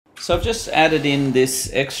So I've just added in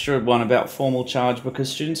this extra one about formal charge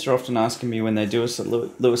because students are often asking me when they do us at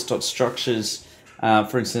Lewis dot structures,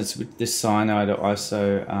 for instance, with this cyanide or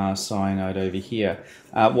isocyanide over here,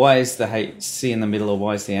 why is the C in the middle or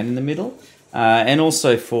why is the N in the middle? And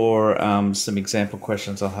also for some example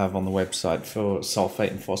questions I'll have on the website for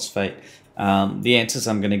sulfate and phosphate. The answers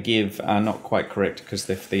I'm going to give are not quite correct because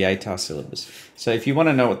they're for the ATAR syllabus. So if you want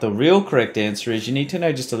to know what the real correct answer is, you need to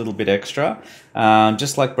know just a little bit extra.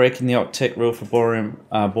 Just like breaking the octet rule for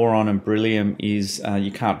boron and beryllium is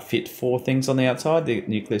you can't fit 4 things on the outside. The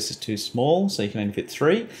nucleus is too small, so you can only fit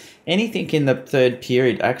 3. Anything in the third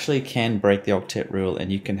period actually can break the octet rule,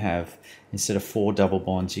 and you can have, instead of 4 double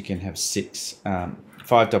bonds, you can have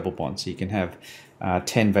 5 double bonds. So you can have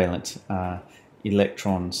 10 valent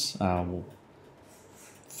electrons,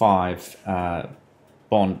 5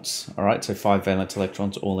 bonds, all right, so 5 valent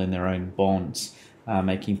electrons all in their own bonds,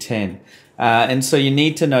 making 10. And so you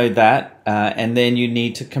need to know that, and then you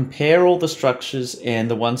need to compare all the structures, and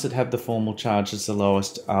the ones that have the formal charge as the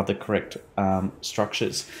lowest are the correct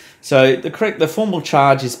structures. So the formal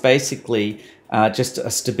charge is basically just a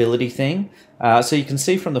stability thing. So you can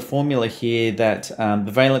see from the formula here that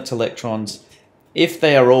the valent electrons, if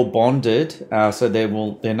they are all bonded, so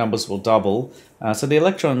their numbers will double. So the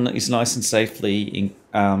electron is nice and safely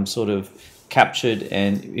sort of captured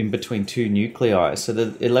and in between 2 nuclei. So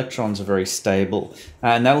the electrons are very stable,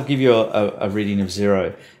 and that will give you a reading of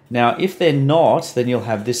 0. Now, if they're not, then you'll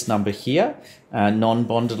have this number here,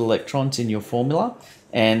 non-bonded electrons in your formula,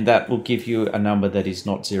 and that will give you a number that is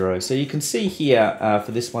not 0. So you can see here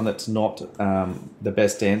for this one that's not the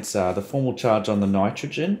best answer, the formal charge on the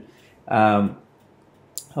nitrogen.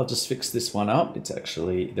 I'll just fix this one up. It's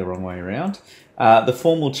actually the wrong way around. The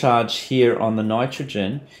formal charge here on the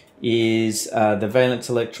nitrogen is the valence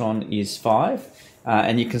electron is 5.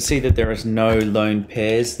 And you can see that there is no lone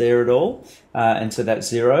pairs there at all. And so that's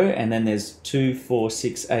 0. And then there's 2, 4,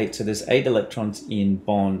 6, 8. So there's 8 electrons in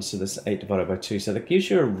bonds. So there's 8 divided by 2. So that gives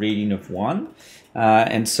you a reading of 1.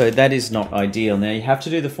 And so that is not ideal. Now you have to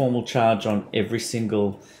do the formal charge on every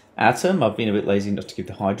single atom. I've been a bit lazy not to give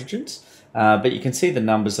the hydrogens. But you can see the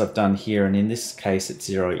numbers I've done here, and in this case it's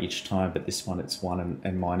 0 each time, but this one it's 1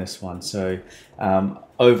 and minus 1. So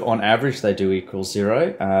on average they do equal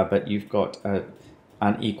 0, but you've got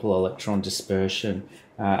unequal electron dispersion,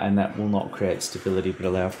 and that will not create stability but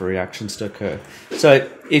allow for reactions to occur. So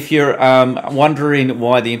if you're wondering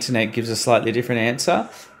why the internet gives a slightly different answer,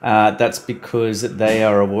 that's because they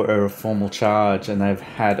are aware of formal charge, and they've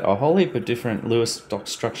had a whole heap of different Lewis dot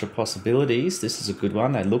structure possibilities. This is a good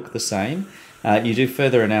one. They look the same. You do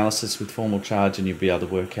further analysis with formal charge and you'll be able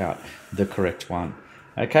to work out the correct one.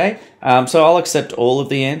 Okay, so I'll accept all of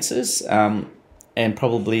the answers, and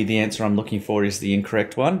probably the answer I'm looking for is the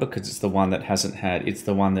incorrect one because it's the one that it's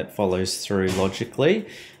the one that follows through logically,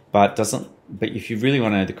 but if you really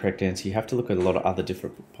want to know the correct answer, you have to look at a lot of other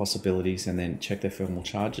different possibilities and then check their formal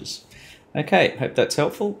charges. Okay, hope that's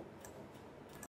helpful.